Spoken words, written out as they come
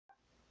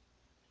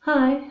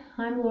Hi,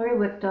 I'm Lori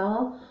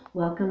Wickdahl.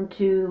 Welcome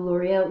to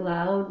Lori Out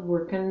Loud,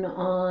 working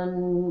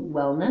on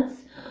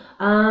wellness.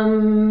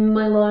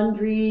 My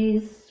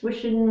laundry's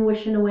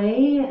wishing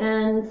away,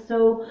 and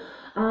so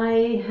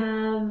I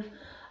have,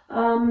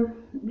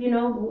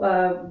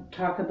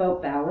 talk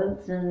about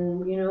balance. And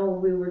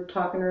we were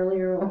talking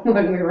earlier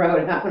when we were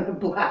out having a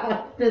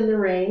blast in the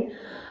rain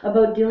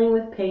about dealing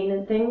with pain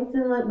and things.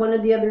 And like one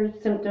of the other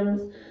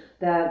symptoms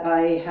that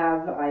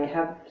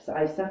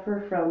I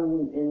suffer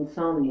from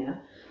insomnia,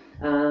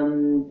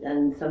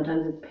 and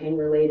sometimes it's pain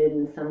related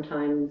and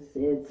sometimes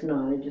it's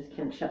not. I just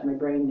can't shut my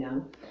brain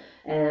down.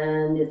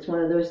 And it's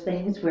one of those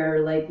things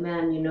where, like,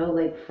 man,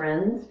 like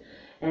Friends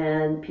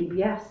and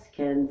PBS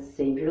can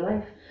save your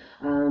life.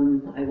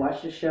 I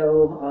watched a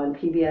show on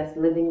PBS,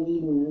 Living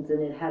Edens,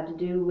 and it had to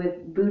do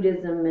with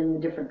Buddhism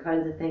and different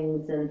kinds of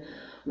things. And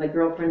my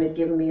girlfriend had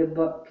given me a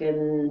book,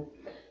 and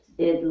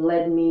it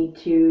led me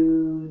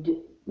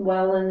to,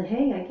 well, and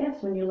hey, I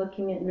guess when you're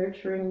looking at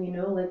nurturing,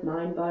 like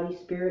mind, body,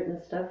 spirit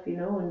and stuff,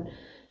 and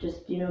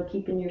just,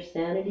 keeping your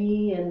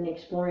sanity and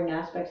exploring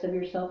aspects of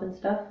yourself and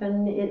stuff.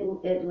 And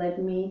it led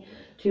me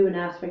to an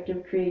aspect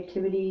of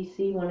creativity.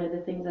 See, one of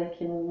the things I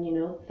can,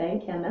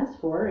 thank MS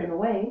for in a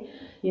way,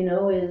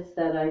 is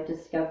that I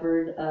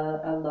discovered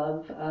a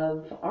love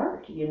of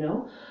art,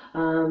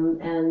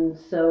 and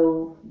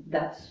so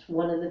that's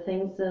one of the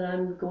things that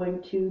I'm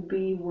going to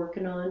be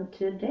working on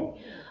today.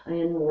 I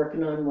am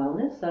working on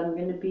wellness. I'm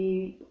going to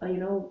be,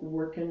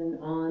 working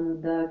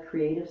on the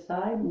creative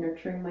side,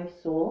 nurturing my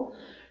soul,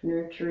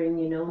 nurturing,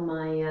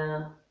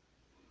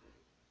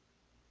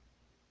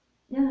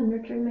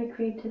 nurturing my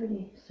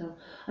creativity. So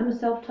I'm a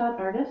self-taught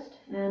artist,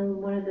 and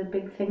one of the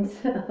big things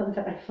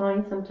that I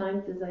find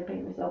sometimes is I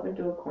paint myself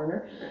into a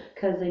corner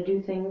because I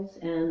do things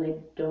and I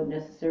don't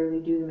necessarily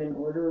do them in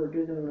order or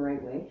do them the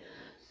right way.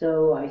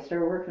 So I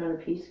started working on a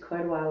piece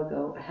quite a while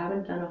ago. I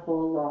haven't done a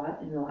whole lot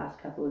in the last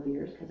couple of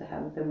years because I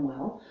haven't been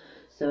well.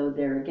 So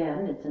there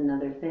again, it's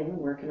another thing.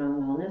 Working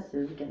on wellness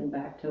is getting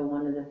back to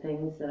one of the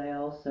things that I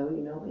also,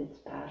 it's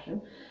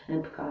passion.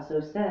 And Picasso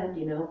said,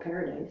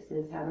 paradise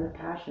is having a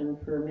passion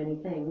for many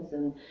things,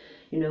 and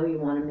you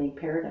want to make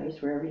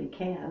paradise wherever you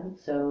can.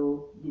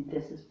 So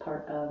this is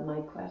part of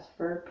my quest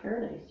for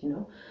paradise,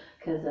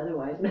 because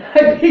otherwise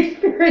I'd be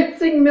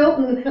experiencing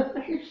Milton.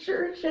 I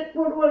sure shit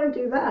would want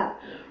to do that,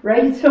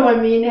 right? So I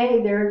mean,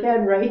 hey, there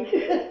again, right?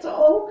 It's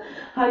all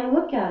how you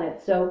look at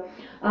it. So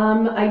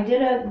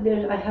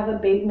I have a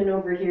Bateman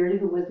over here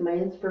who was my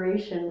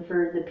inspiration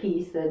for the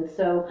piece, and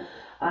so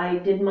I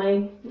did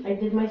my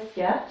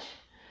sketch.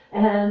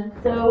 And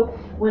so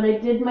when I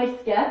did my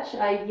sketch,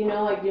 I do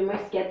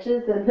my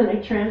sketches and then I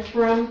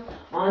transfer them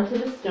onto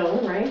the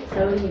stone, right?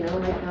 So,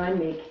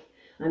 like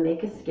I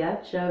make a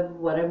sketch of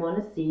what I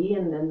want to see,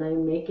 and then I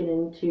make it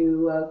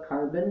into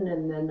carbon,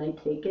 and then I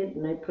take it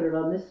and I put it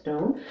on the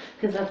stone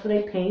because that's what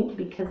I paint,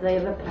 because I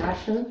have a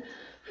passion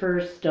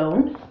for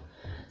stone.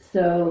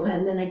 So,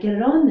 and then I get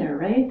it on there,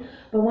 right?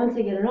 But once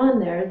I get it on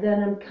there,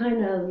 then I'm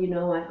kind of,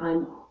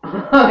 I'm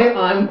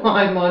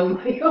I'm on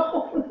my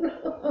own.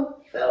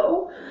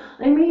 So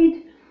I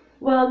made,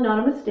 well, not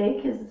a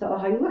mistake, because it's all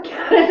how you look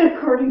at it.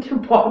 According to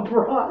Bob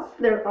Ross,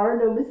 there are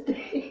no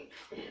mistakes.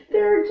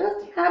 There are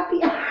just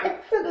happy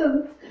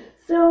accidents.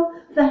 So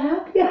the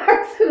happy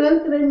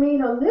accident that I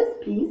made on this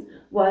piece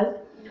was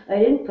I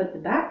didn't put the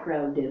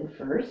background in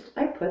first.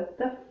 I put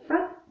the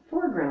front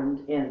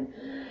foreground in.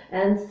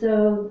 And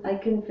so I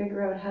couldn't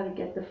figure out how to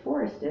get the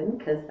forest in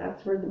because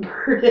that's where the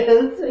bird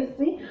is. I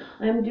see.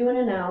 I'm doing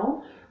an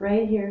owl,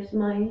 right? Here's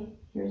my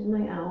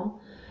owl.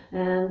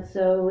 And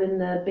so in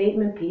the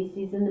Bateman piece,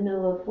 he's in the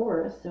middle of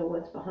forest. So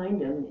what's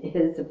behind him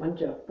is a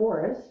bunch of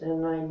forest,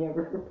 and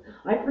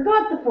I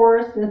forgot the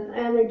forest,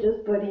 and I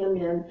just put him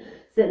in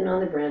sitting on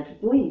the branch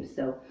with leaves.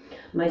 So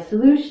my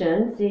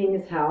solution, seeing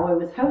as how I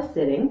was house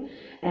sitting,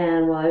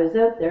 and while I was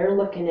out there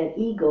looking at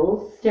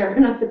eagles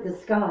staring up at the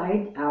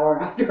sky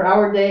hour after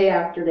hour, day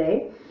after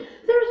day,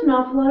 there's an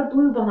awful lot of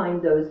blue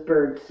behind those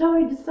birds. So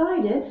I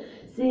decided,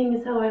 seeing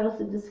as how I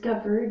also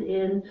discovered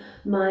in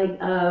my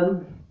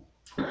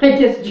I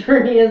just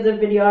journey as a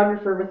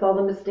videographer with all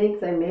the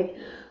mistakes I make,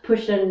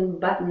 pushing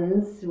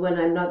buttons when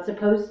I'm not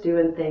supposed to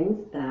and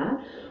things, that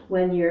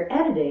when you're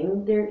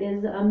editing, there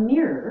is a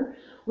mirror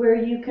where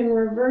you can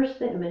reverse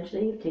the image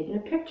that you've taken a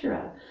picture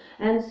of.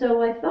 And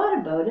so I thought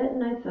about it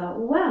and I thought,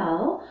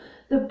 well,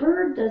 the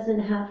bird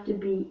doesn't have to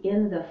be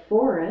in the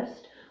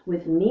forest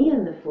with me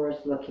in the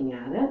forest looking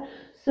at it.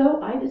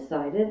 So I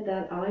decided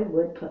that I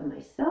would put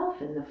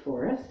myself in the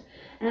forest,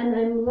 and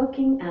I'm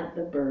looking at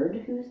the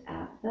bird who's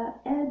at the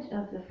edge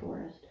of the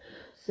forest.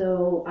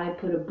 So I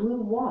put a blue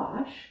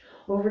wash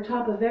over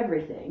top of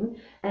everything,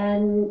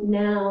 and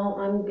now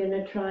I'm going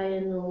to try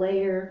and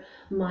layer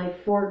my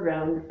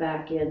foreground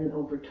back in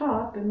over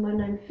top, and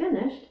when I'm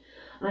finished,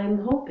 I'm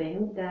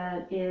hoping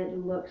that it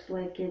looks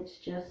like it's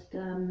just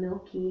a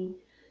milky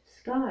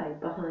sky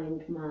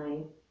behind my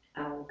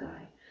owl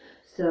guy.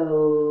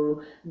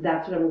 So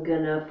that's what I'm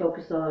gonna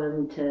focus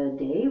on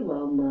today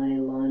while my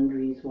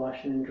laundry's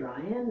washing and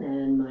drying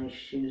and my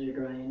shoes are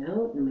drying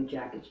out and my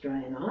jacket's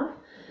drying off.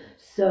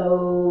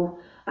 So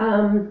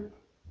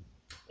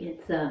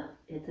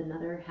it's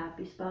another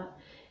happy spot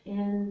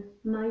in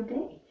my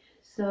day.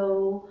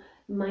 So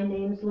my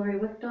name's Lori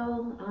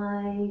Wickdahl.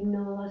 I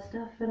know a lot of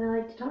stuff and I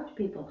like to talk to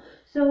people.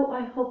 So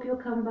I hope you'll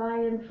come by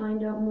and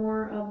find out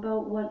more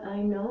about what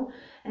I know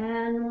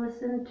and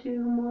listen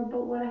to more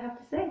about what I have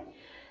to say.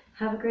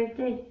 Have a great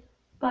day.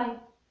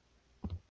 Bye.